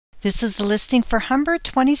This is the listing for Humber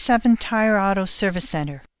 27 Tire Auto Service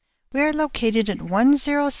Center. We are located at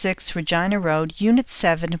 106 Regina Road, Unit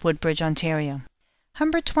 7, Woodbridge, Ontario.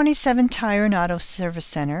 Humber 27 Tire and Auto Service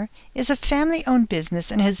Center is a family-owned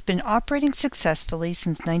business and has been operating successfully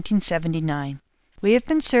since 1979. We have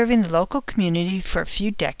been serving the local community for a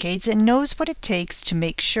few decades and knows what it takes to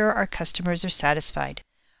make sure our customers are satisfied.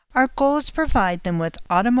 Our goal is to provide them with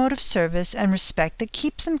automotive service and respect that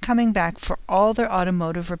keeps them coming back for all their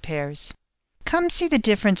automotive repairs. Come see the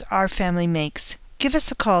difference our family makes. Give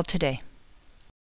us a call today.